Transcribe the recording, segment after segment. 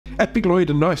EPICLloyd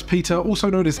and NicePeter,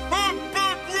 also known as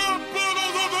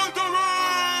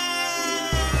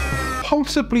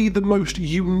possibly the most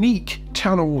unique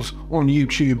channels on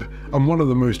YouTube and one of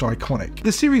the most iconic.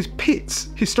 The series pits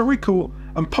historical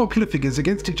and popular figures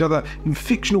against each other in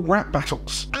fictional rap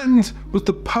battles, and was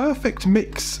the perfect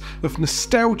mix of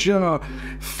nostalgia,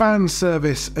 fan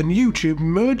service, and YouTube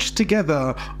merged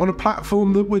together on a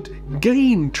platform that would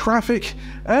gain traffic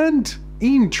and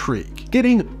intrigue,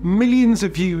 getting millions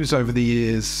of views over the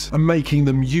years and making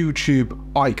them YouTube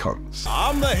icons.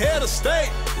 I'm the head of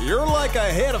state, you're like a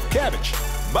head of cabbage,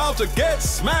 about to get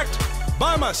smacked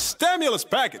by my stimulus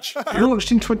package.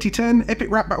 Launched in 2010, Epic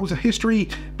Rap Battles of History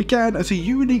began as a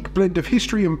unique blend of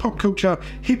history and pop culture,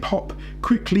 hip-hop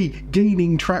quickly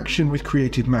gaining traction with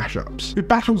creative mashups. With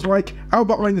battles like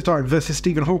Albert Einstein versus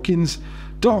Stephen Hawking,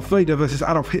 Darth Vader versus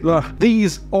Adolf Hitler,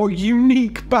 these are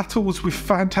unique battles with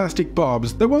fantastic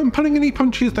barbs. They weren't pulling any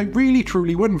punches, they really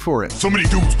truly went for it. So many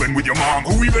dudes been with your mom,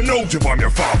 who even knows if I'm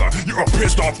your father? You're a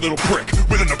pissed off little prick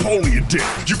with a Napoleon dick.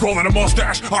 You call that a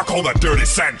mustache? I call that dirty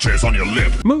Sanchez on your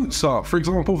lip. Mozart, for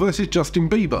example, versus Justin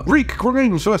Bieber. Rick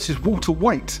Grimes versus Walter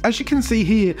White. As you can see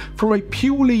here, from a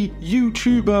purely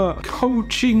YouTuber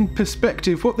coaching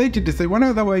perspective, what they did is they went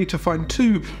out of their way to find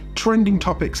two trending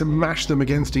topics and mash them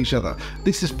against each other.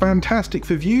 This is fantastic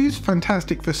for views,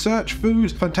 fantastic for search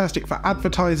food, fantastic for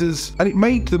advertisers, and it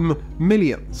made them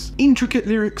millions. Intricate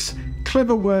lyrics,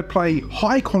 clever wordplay,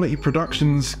 high quality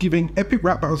productions, giving Epic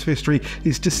Rap Battles of History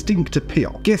its distinct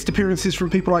appeal. Guest appearances from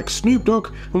people like Snoop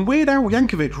Dogg and Weird Al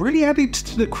Yankovic really added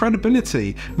to the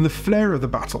credibility and the flair of the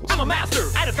battles. I'm a master,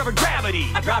 I discovered gravity.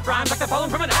 I drop rhymes like they're falling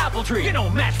from an apple tree. You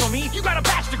don't match for me, you got a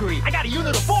bachelor's degree. I got a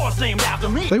unit of force named after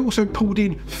me. They also pulled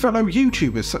in fellow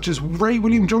YouTubers such as Ray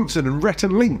William Johnson and Rhett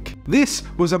and Link. This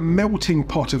was a melting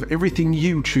pot of everything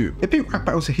YouTube. Epic Rap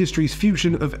Battles of History's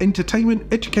fusion of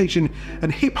entertainment, education,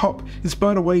 and hip-hop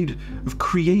inspired a wave of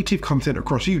creative content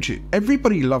across YouTube.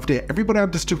 Everybody loved it, everybody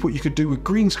understood what you could do with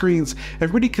green screens,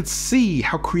 everybody could see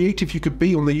how creative you could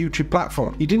be on the YouTube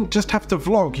platform. You didn't just have to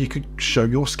vlog, you could show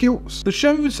your skills. The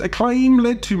show's acclaim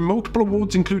led to multiple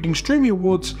awards, including Streaming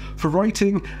Awards for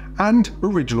writing and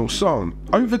original song.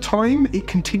 Over time, it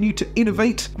continued to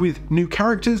innovate with new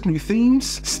characters, new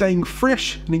themes, staying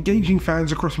fresh and engaging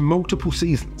fans across multiple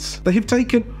seasons. They have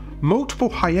taken multiple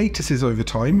hiatuses over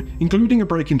time, including a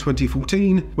break in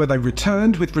 2014, where they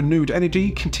returned with renewed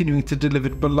energy, continuing to deliver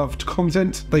beloved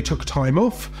content. They took time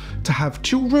off to have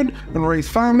children and raise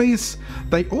families.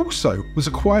 They also was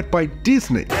acquired by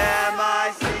Disney.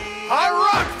 I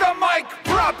rock the mic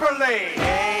properly!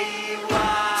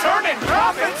 Turning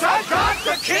profits, I got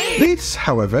the key! This,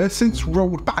 however, since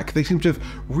rolled back. They seem to have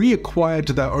reacquired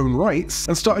their own rights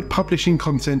and started publishing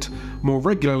content more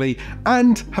regularly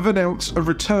and have announced a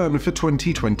return for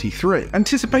 2023.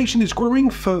 Anticipation is growing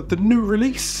for the new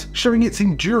release, showing its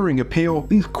enduring appeal.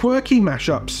 These quirky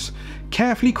mashups,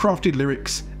 carefully crafted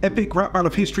lyrics, Epic Rap Battle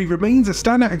of History remains a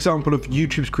standout example of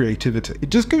YouTube's creativity. It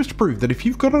just goes to prove that if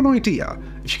you've got an idea,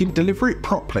 if you can deliver it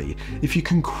properly, if you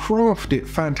can craft it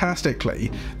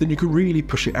fantastically, then you can really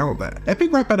push it out there.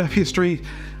 Epic Rap Battle of History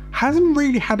hasn't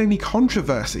really had any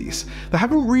controversies. They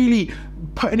haven't really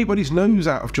put anybody's nose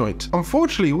out of joint.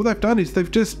 Unfortunately, all they've done is they've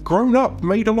just grown up,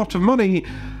 made a lot of money,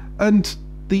 and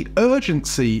the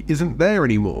urgency isn't there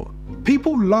anymore.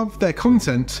 People love their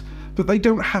content, but they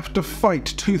don't have to fight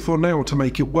tooth or nail to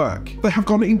make it work. They have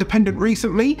gone independent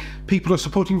recently, people are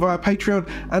supporting via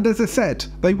Patreon, and as I said,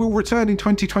 they will return in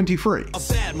 2023. A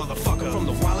bad motherfucker from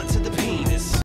the wallet to the